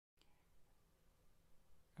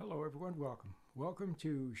Hello everyone, welcome. Welcome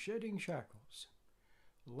to Shedding Shackles.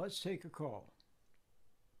 Let's take a call.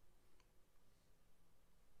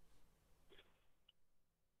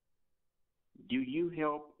 Do you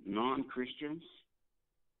help non-Christians?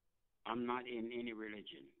 I'm not in any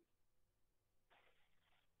religion.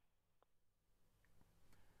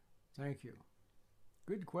 Thank you.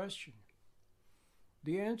 Good question.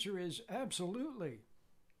 The answer is absolutely.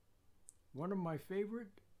 One of my favorite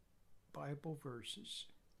Bible verses.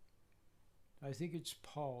 I think it's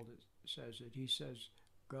Paul that says it. He says,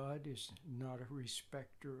 God is not a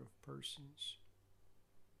respecter of persons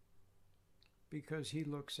because he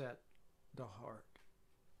looks at the heart,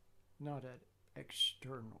 not at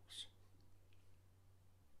externals.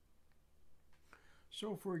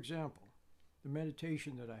 So, for example, the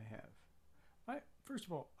meditation that I have, first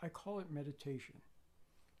of all, I call it meditation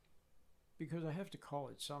because I have to call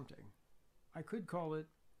it something. I could call it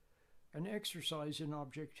an exercise in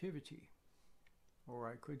objectivity, or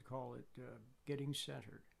I could call it getting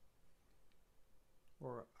centered,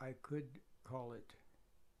 or I could call it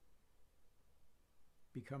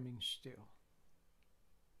becoming still.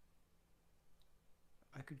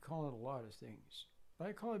 I could call it a lot of things, but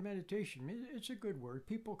I call it meditation. It's a good word.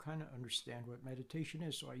 People kind of understand what meditation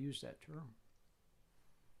is, so I use that term.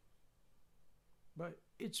 But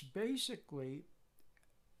it's basically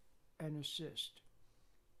an assist.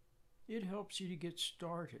 It helps you to get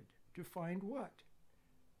started, to find what?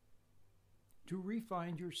 To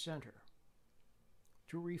refine your center,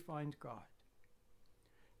 to refine God,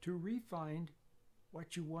 to refine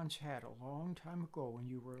what you once had a long time ago when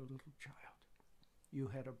you were a little child. You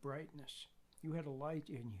had a brightness, you had a light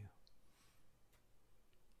in you,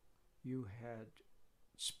 you had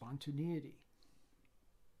spontaneity,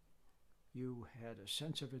 you had a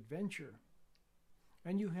sense of adventure,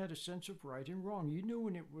 and you had a sense of right and wrong. You knew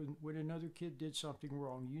when another kid did something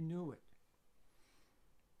wrong, you knew it.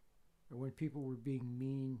 And when people were being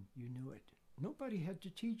mean, you knew it. Nobody had to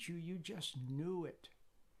teach you, you just knew it.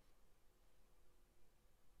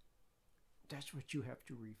 That's what you have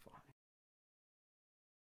to refine.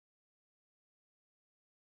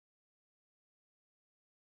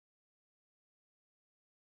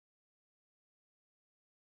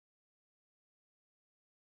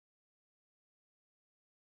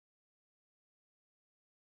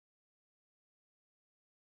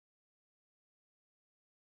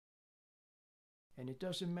 And it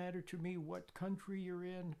doesn't matter to me what country you're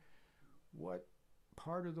in, what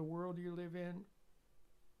part of the world you live in,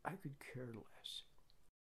 I could care less.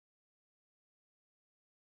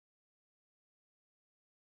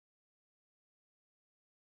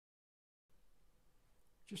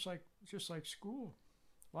 Just like school.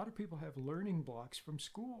 A lot of people have learning blocks from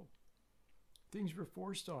school. Things were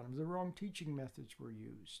forced on them. The wrong teaching methods were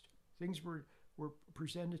used. Things were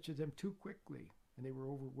presented to them too quickly and they were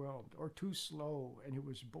overwhelmed, or too slow and it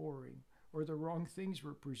was boring, or the wrong things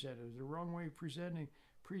were presented, the wrong way of presenting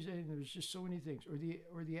there was just so many things, or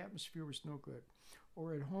the atmosphere was no good,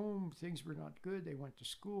 or at home things were not good. They went to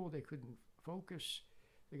school, they couldn't focus,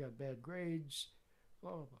 they got bad grades,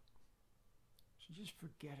 blah blah blah. So just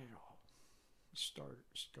forget it all.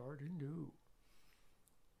 Start anew.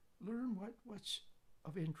 Learn what's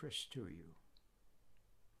of interest to you.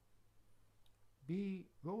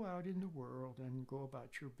 Go out in the world and go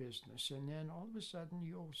about your business, and then all of a sudden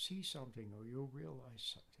you'll see something or you'll realize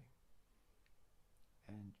something.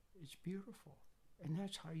 And it's beautiful. And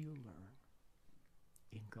that's how you learn,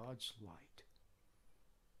 in God's light.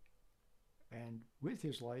 And with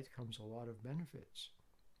his light comes a lot of benefits,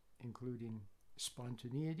 including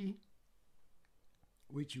spontaneity,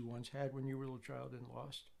 which you once had when you were a little child and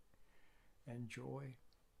lost, and joy,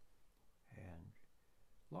 and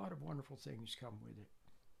a lot of wonderful things come with it.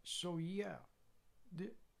 So yeah,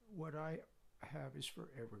 what I have is for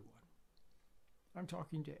everyone. I'm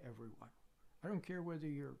talking to everyone. I don't care whether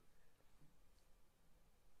you're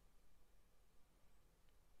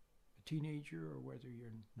a teenager or whether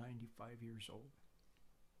you're 95 years old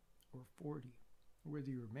or 40, or whether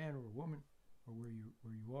you're a man or a woman, or where you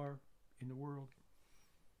are in the world.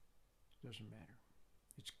 It doesn't matter.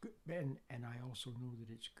 It's good, and I also know that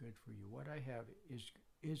it's good for you. What I have is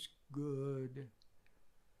good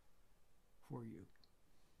for you.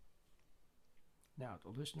 Now,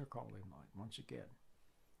 the listener call-in line, once again,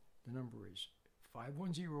 the number is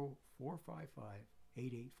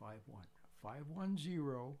 510-455-8851.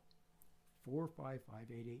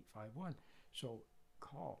 510-455-8851. So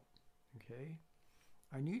call, okay?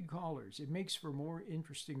 I need callers. It makes for more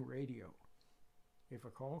interesting radio. If a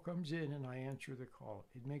call comes in and I answer the call,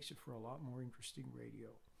 it makes it for a lot more interesting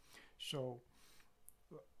radio. So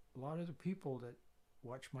a lot of the people that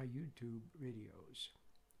watch my YouTube videos,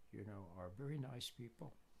 are very nice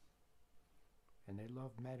people. And they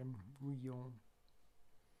love Madame Guyon.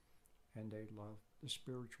 And they love the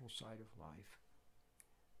spiritual side of life.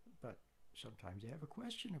 But sometimes they have a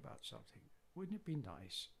question about something. Wouldn't it be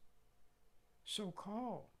nice? So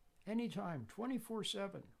call anytime,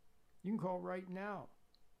 24/7. You can call right now.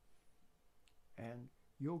 And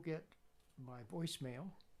you'll get my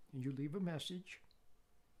voicemail, and you leave a message.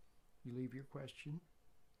 You leave your question.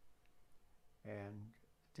 And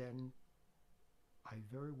then I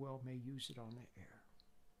very well may use it on the air.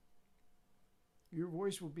 Your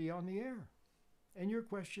voice will be on the air. And your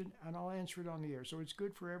question, and I'll answer it on the air. So it's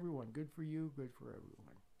good for everyone. Good for you, good for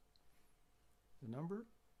everyone. The number,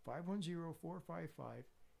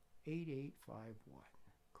 510-455-8851.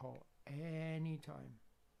 Call anytime.